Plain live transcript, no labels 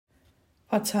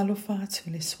Atalo fatu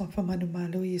le swapa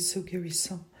manumalo Yesu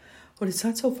giriso. O le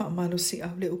tatou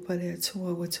faamalosiau le upa le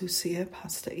atua wa tusia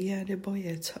pasta ia le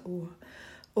boye taua.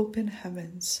 Open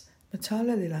heavens.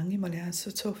 Matala le langi ma le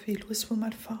aso TOFI luas fu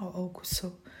matfao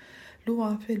AOKUSO.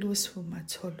 Lua ape luas fu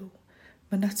matolu.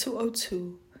 Manatu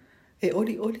Autu. E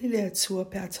olioli le atua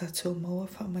pe atatou maua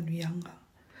faamanuiaga.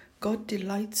 God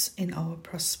delights in our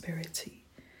prosperity.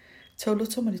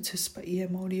 Tauloto ma le Tusi Paia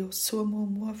ma o Iosua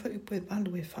muamua fa upu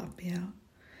valu e fiafia.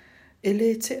 E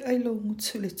le te ailo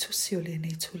ngutu le tusi o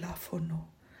lenei tulafono.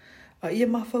 A ia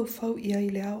mafaufau ia I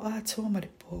le atoa ma le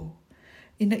po.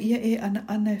 Ina ia e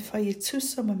ana e fai e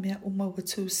tusa ma mea uma wa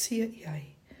tusia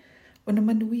iai. Ona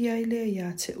manuia I lea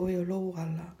ia te oiolo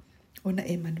wala. Ona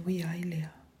e manuia I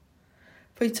lea.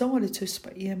 Faitauga le Tusi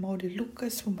Paia ma o le Luka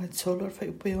sumatolo fai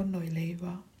upe ono I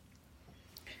leiva.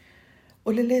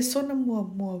 O le lesona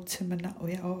muamua o te manao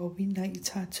aoaoina I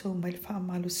tatou mai le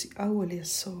faamalosiau o le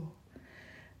aso.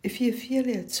 E fiafia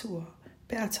le Atua,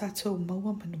 pe a tatou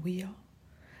maua manuia.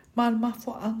 Ma al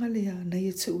mafuaaga lea na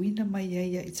ia tuuina mai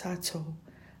ia I tatou,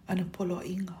 ana polo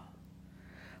inga.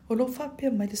 O lo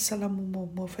faapea mai le salamu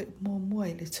muamua fai muamua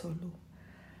I le tolu.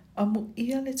 Amu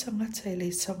ia le tangata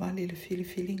le savali le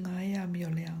filifili ngai a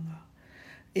mioleanga.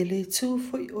 E le tu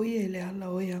foi oia le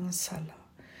ala oianga sala.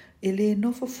 E le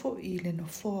nofo foi le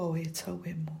nofoa o e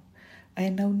tauemo. Ai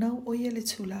nau oia le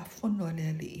tulafono le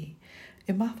Alii I.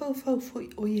 E mafaufau foi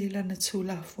oia lana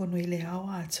tulafono I le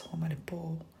aoaoina ma le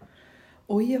po.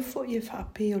 Oia foi e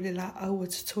faape o le la aua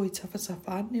tutoi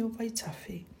tawhatawhane o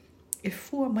vaitafi. E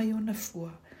fua mai ona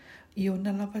fua, I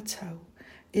ona lava tau.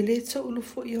 E le to ulu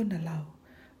foi ona lau.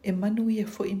 E manuia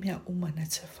foi mea umana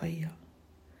te whaia.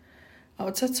 A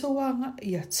o tatawanga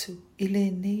I atu, I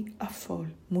lenei a fol,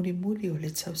 muri o le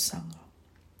tausanga.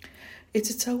 E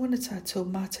te tauana tatou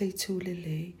mātai tū le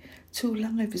lei,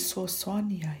 tūlanga viso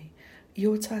soani ai, I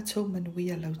o tatou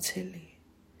manuia lau tele.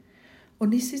 O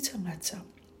nisi tangata,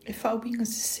 e whauinga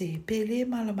se pe le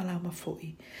malamalama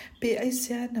foi, pe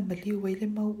aisea na maliu e le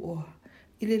maua,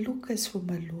 I le Luka sfu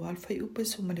malua, alfai upa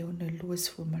su maleona lua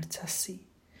sfu martasi.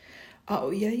 A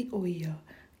o iai o ia,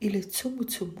 I le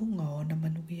tumutumunga o na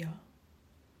manuia.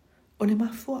 O le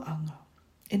mafuaaga,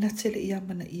 e na tele ia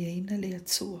mana iaina le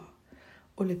atua,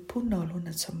 o le puna o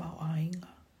lona aoaoina.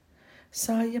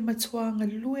 Sa ia matuanga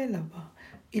lue lava,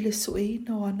 I le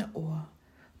sueina o ana oa,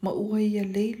 ma ua ia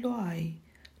leilo ai,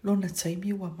 lona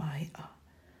taimi wa maia.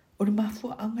 O le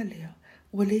mafuaaga lea,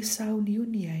 ua le sau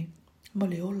niuni ai, ma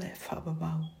le ola e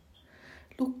faamamau.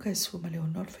 Luka sfu ma le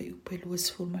onol fai upe lua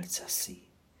sfu maltasi.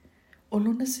 O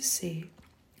lona se,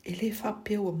 e le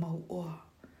faapea ua mau oa,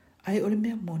 ai o le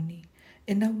mea moni,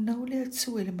 e nau le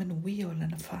atu e le manuia o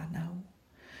lana whanau.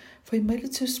 Fai mai le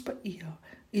Tusi Paia,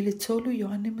 I le tolu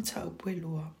Ioane mata upe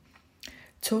lua.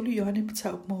 Tolu Ioane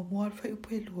mata muamua al fai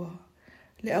upe lua.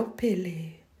 Le au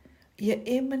pele, ia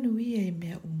e manuia e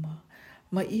mea uma,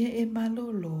 ma ia e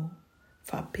malolo,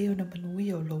 faapea na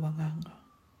manuia o loanganga.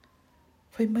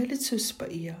 Fai mai le Tusi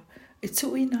Paia, e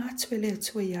tuuina atu e le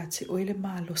atu e ate o ele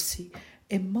malosi,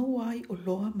 e mauai o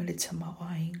loa ma le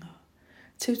tamaoainga.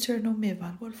 Teuterno me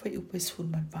valu al fai upe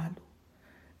sfun man valu.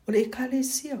 O le e kale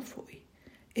sia foi,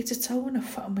 e te tau na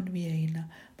faamanuiaina,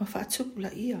 ma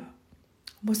faatupula ia.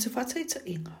 Mo se fataita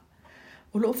inga,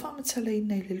 o lo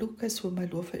faamatalaina I le Luka sfu mai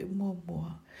lua fai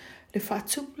muamua, le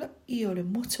faatupula ia o le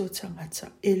moto o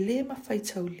tangata, e le ma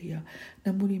faitaulia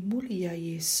na muli ia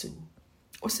Yesu.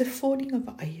 O se fōninga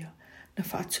vaaya, na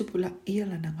faatupula ia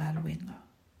lana ngaluenga.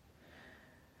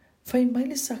 Fai mai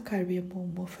le sakaria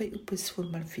muamua fai upe sfun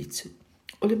man fitu.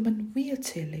 O le manuia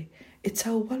tele, e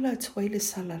tau wala atua I le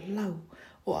sala lau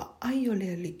o a ai o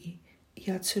le Alii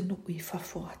I atu nukui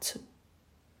fafo atu.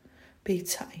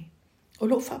 Peitai, o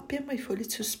lo whapea mai fo le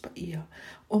Tusi Paia,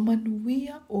 o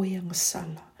manuia o ianga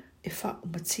sala e wha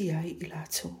umatia ai I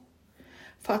lato.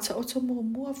 Whata oto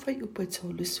muamua fai upe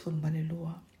tau lusfun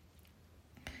manelua.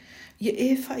 Ia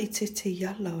e wha I te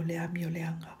yala o le ami o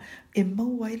leanga, e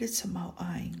mauai le tamau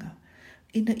ainga,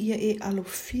 ina ia e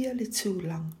alofia le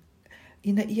tūlang,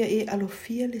 ina ia e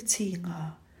alofia le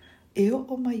tinga, e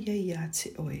o mai ia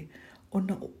te oe, o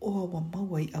na oa wa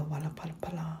mawai a wala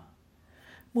palapala.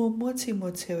 Mua ti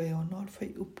mo te oe o nol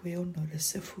fai upu e ono le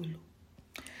sefulu.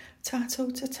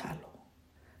 Tātou te talo,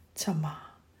 tama,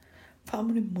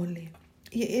 whaamune mole,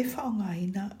 ia e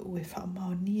whaongaina u e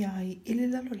faamaonia ai I le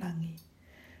lalolangi,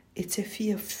 e te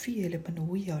fiafia le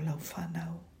manuia o lau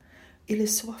whanau, I le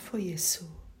swafo Yesu.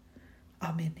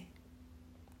 Amen.